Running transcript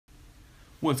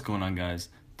What's going on, guys?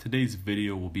 Today's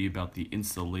video will be about the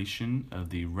installation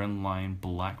of the Rennline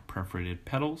black perforated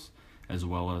pedals, as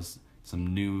well as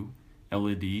some new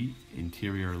LED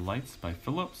interior lights by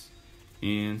Philips,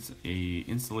 and a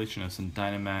installation of some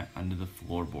Dynamat under the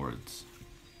floorboards.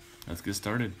 Let's get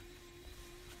started.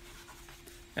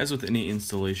 As with any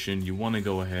installation, you want to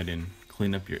go ahead and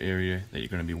clean up your area that you're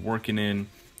going to be working in.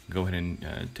 Go ahead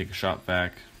and take a shop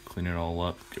vac, clean it all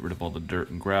up, get rid of all the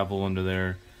dirt and gravel under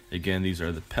there. Again, these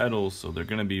are the pedals, so they're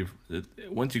going to be,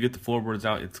 once you get the floorboards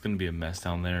out, it's going to be a mess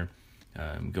down there.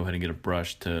 Go ahead and get a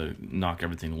brush to knock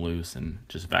everything loose and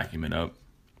just vacuum it up.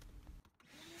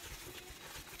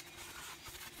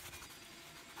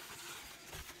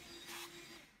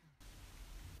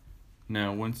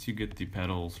 Now, once you get the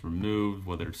pedals removed,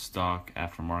 whether it's stock,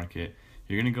 aftermarket,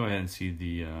 you're going to go ahead and see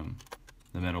the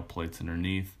metal plates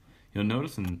underneath. You'll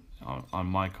notice on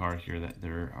my car here that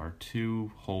there are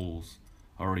two holes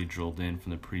already drilled in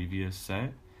from the previous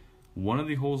set. One of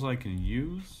the holes I can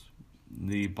use,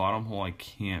 the bottom hole I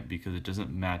can't because it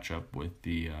doesn't match up with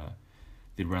the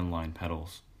Rennline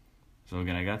pedals. So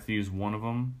again, I got to use one of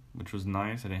them, which was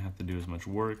nice. I didn't have to do as much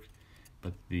work,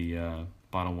 but the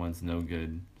bottom one's no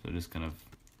good. So just kind of,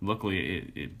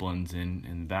 luckily it blends in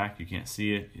the back. You can't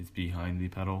see it, it's behind the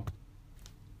pedal.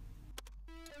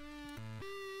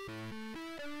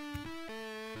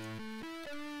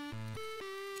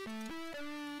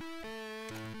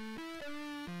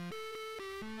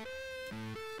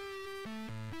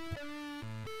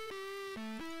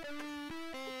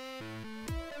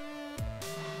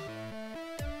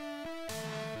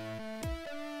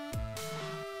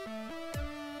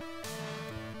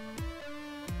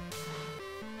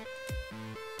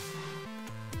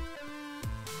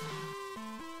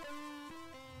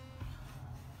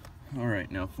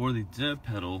 Alright, now for the dead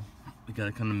pedal, we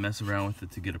gotta kind of mess around with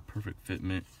it to get a perfect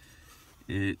fitment.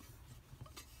 It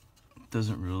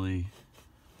doesn't really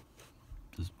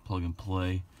just plug and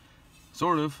play.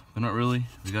 Sort of, but not really.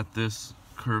 We got this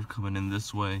curve coming in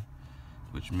this way,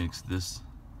 which makes these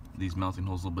mounting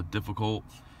holes a little bit difficult.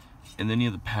 And then you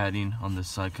have the padding on this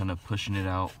side kind of pushing it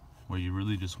out, where you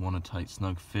really just want a tight,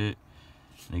 snug fit.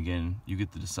 And again, you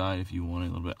get to decide if you want it a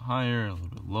little bit higher, a little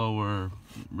bit lower,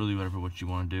 really whatever what you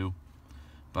want to do.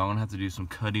 But I'm gonna have to do some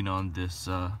cutting on this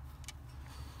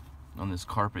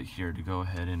carpet here to go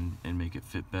ahead and make it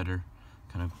fit better.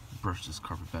 Kind of brush this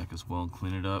carpet back as well and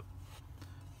clean it up.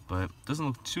 But it doesn't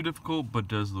look too difficult, but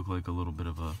does look like a little bit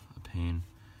of a pain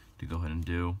to go ahead and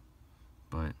do.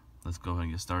 But let's go ahead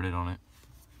and get started on it.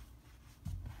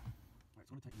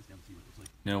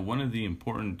 Now, one of the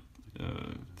important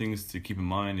things to keep in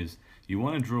mind is you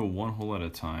want to drill one hole at a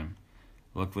time.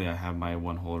 Luckily, I have my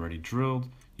one hole already drilled.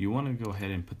 You want to go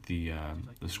ahead and put the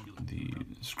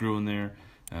screw in there,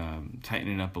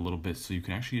 tighten it up a little bit so you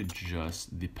can actually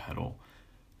adjust the pedal.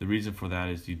 The reason for that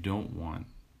is you don't want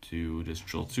to just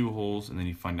drill two holes and then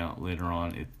you find out later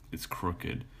on it's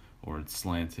crooked or it's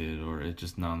slanted or it's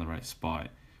just not in the right spot.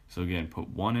 So again, put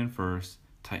one in first,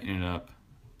 tighten it up,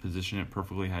 position it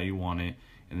perfectly how you want it,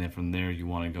 and then from there you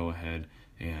want to go ahead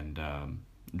and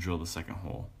drill the second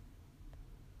hole.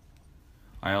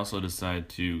 I also decided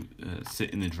to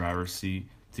sit in the driver's seat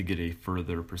to get a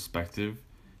further perspective.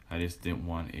 I just didn't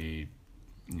want a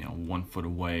 1 foot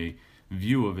away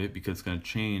view of it, because it's going to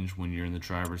change when you're in the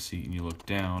driver's seat and you look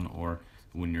down, or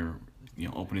when you're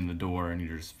opening the door and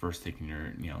you're just first taking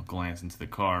your glance into the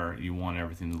car. You want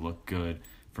everything to look good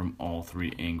from all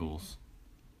three angles.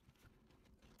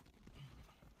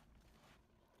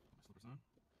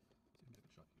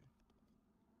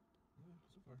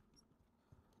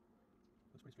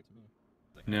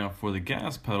 Now for the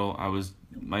gas pedal,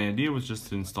 my idea was just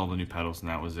to install the new pedals and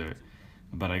that was it.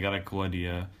 But I got a cool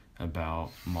idea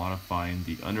about modifying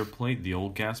the underplate, the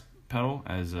old gas pedal,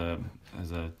 as a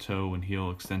toe and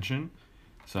heel extension.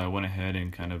 So I went ahead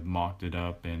and kind of mocked it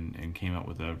up and came up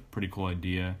with a pretty cool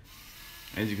idea.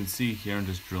 As you can see here, I'm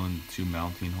just drilling the two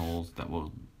mounting holes that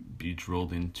will be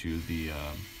drilled into the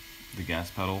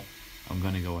gas pedal. I'm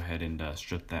going to go ahead and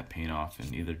strip that paint off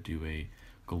and either do a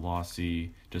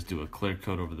glossy, just do a clear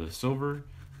coat over the silver,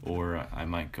 or I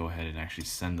might go ahead and actually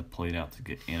send the plate out to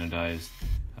get anodized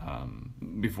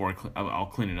before I'll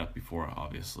clean it up before,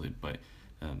 obviously, but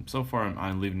so far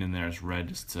I'm leaving it in there as red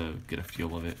just to get a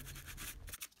feel of it.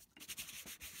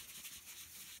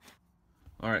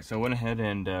 Alright, so I went ahead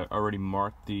and already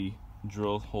marked the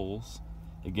drill holes.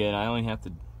 Again, I only have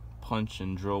to punch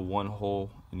and drill one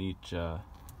hole in each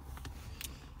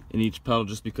pedal,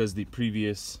 just because the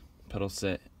previous pedal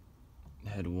set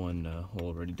had one hole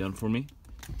already done for me.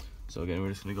 So again, we're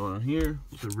just gonna go on here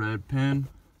with a red pen.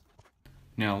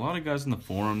 Now, a lot of guys in the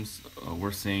forums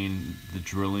were saying the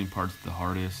drilling part's the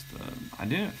hardest. I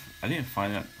didn't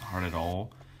find that hard at all.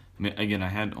 I mean, again, I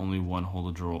had only one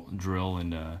hole to drill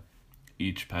in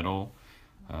each pedal,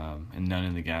 and none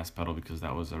in the gas pedal because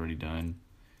that was already done.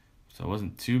 So it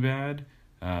wasn't too bad.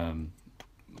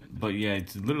 But yeah,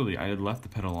 it's literally, I had left the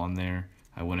pedal on there.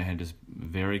 I went ahead just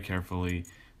very carefully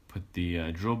put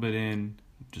the drill bit in,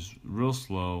 just real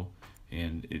slow,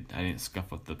 and I didn't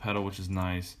scuff up the pedal, which is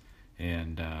nice,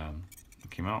 and it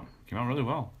came out really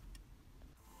well.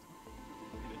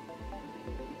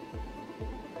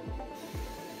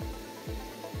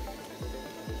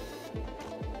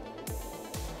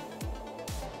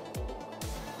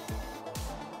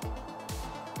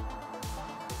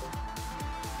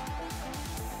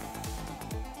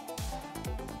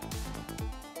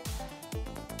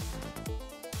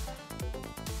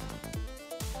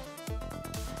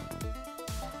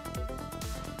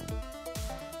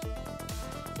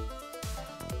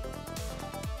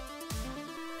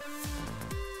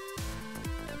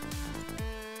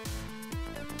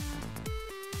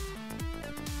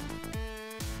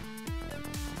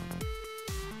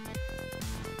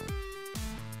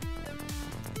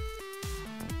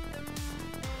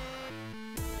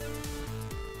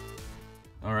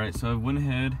 Alright, so I went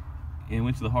ahead and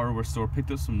went to the hardware store,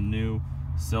 picked up some new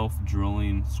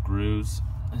self-drilling screws.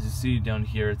 As you see down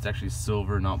here, it's actually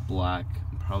silver, not black.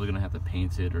 I'm probably going to have to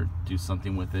paint it or do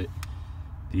something with it.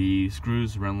 The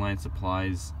screws, Rennline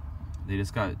Supplies, they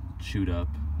just got chewed up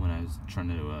when I was trying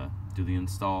to do the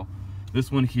install.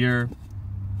 This one here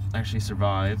actually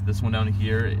survived. This one down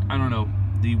here, I don't know.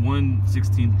 The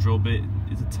 1/16 drill bit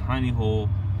is a tiny hole.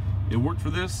 It worked for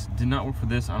this, did not work for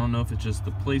this. I don't know if it's just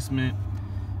the placement.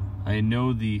 I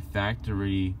know the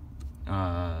factory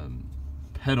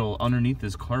pedal underneath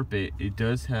this carpet, it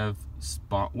does have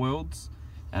spot welds.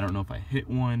 I don't know if I hit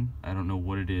one. I don't know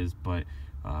what it is, but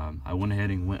I went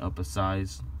ahead and went up a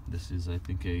size. This is, I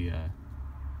think the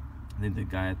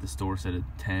guy at the store said a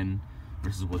 10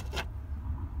 versus what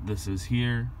this is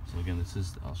here. So again, this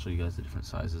is, I'll show you guys the different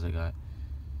sizes I got.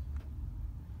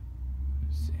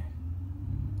 Let's see.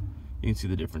 You can see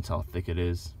the difference, how thick it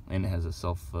is, and it has a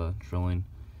self drilling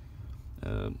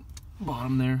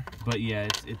bottom there. But yeah,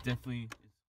 it definitely.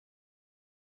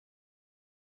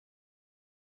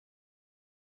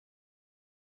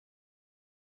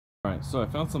 Alright, so I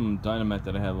found some Dynamat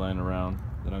that I had lying around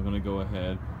that I'm going to go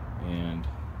ahead and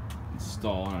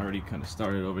install. I already kind of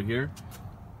started over here.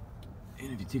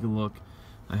 And if you take a look,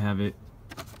 I have it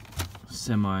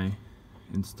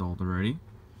semi-installed already.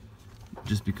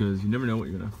 Just because you never know what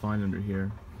you're going to find under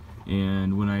here.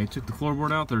 And when I took the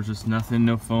floorboard out, there's just nothing,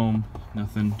 no foam,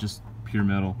 nothing, just pure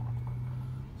metal.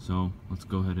 So let's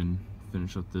go ahead and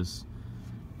finish up this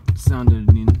sound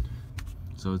editing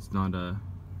so it's not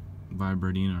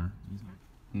vibrating or.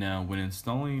 Now when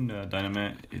installing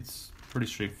Dynamat, it's pretty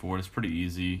straightforward, it's pretty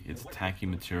easy. It's tacky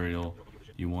material.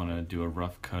 You want to do a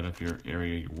rough cut of your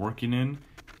area you're working in.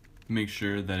 Make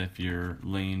sure that if you're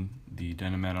laying the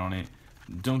Dynamat on it,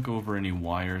 don't go over any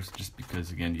wires, just because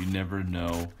again, you never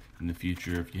know in the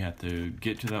future if you have to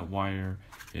get to that wire,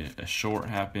 a short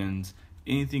happens,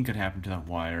 anything could happen to that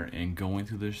wire, and going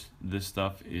through this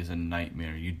stuff is a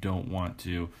nightmare. You don't want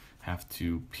to have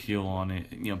to peel on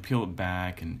it, peel it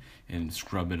back and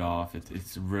scrub it off.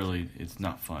 It's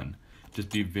not fun. Just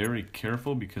be very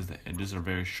careful because the edges are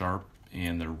very sharp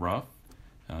and they're rough.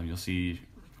 You'll see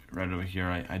right over here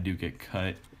I do get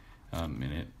cut, and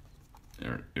it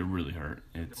really hurt.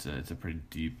 It's a pretty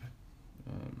deep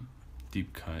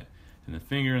cut in the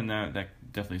finger, and that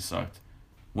definitely sucked.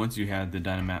 Once you had the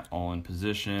Dynamat all in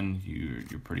position,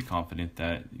 you're pretty confident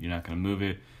that you're not going to move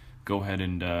it. Go ahead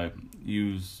and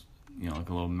use like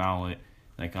a little mallet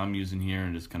like I'm using here,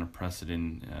 and just kind of press it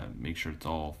in, make sure it's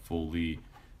all fully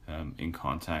in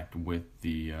contact with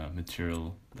the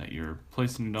material that you're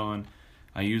placing it on.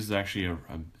 I use actually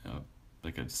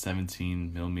like a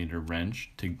 17mm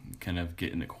wrench to kind of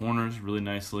get in the corners really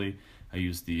nicely. I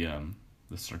use the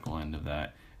circle end of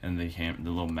that, and the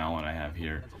little mallet I have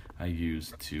here I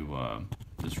use to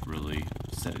just really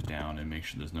set it down and make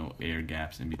sure there's no air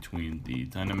gaps in between the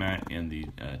Dynamat and the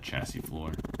chassis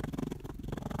floor.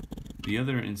 The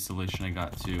other installation I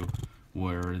got to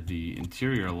were the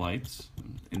interior lights,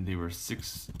 and they were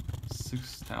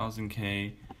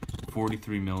 6000K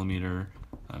 43mm.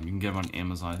 You can get them on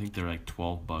Amazon. I think they're like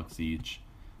 $12 each.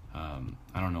 I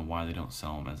don't know why they don't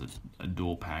sell them as a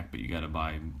dual pack, but you gotta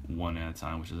buy one at a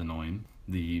time, which is annoying.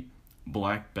 The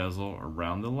black bezel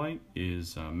around the light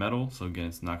is metal, so again,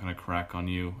 it's not gonna crack on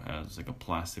you as like a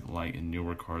plastic light in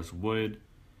newer cars would.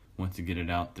 Once you get it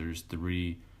out, there's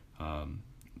 3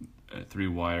 3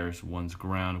 wires. One's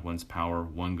ground, one's power,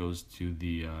 one goes to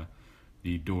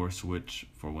the door switch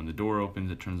for when the door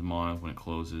opens, it turns them on. When it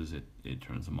closes, it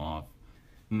turns them off.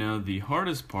 Now, the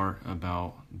hardest part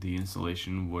about the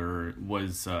installation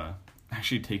was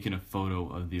actually taking a photo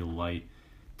of the light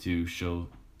to show,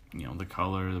 the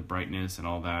color, the brightness, and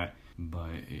all that. But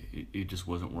it just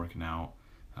wasn't working out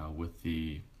with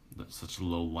the such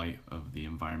low light of the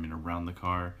environment around the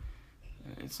car.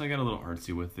 So I got a little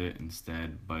artsy with it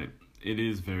instead, but it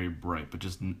is very bright, but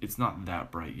just it's not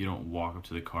that bright. You don't walk up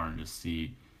to the car and just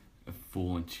see a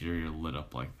full interior lit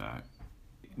up like that.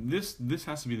 This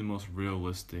has to be the most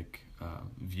realistic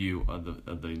view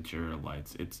of the interior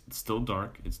lights. It's still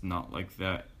dark. It's not like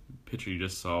that picture you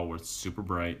just saw where it's super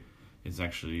bright. It's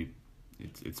actually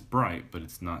it's bright, but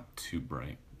it's not too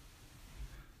bright.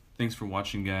 Thanks for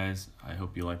watching, guys. I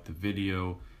hope you liked the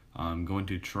video. I'm going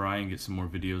to try and get some more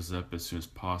videos up as soon as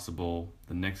possible.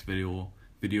 The next video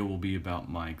will be about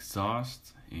my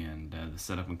exhaust and the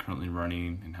setup I'm currently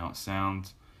running and how it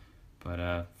sounds.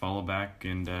 But follow back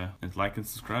and like and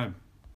subscribe.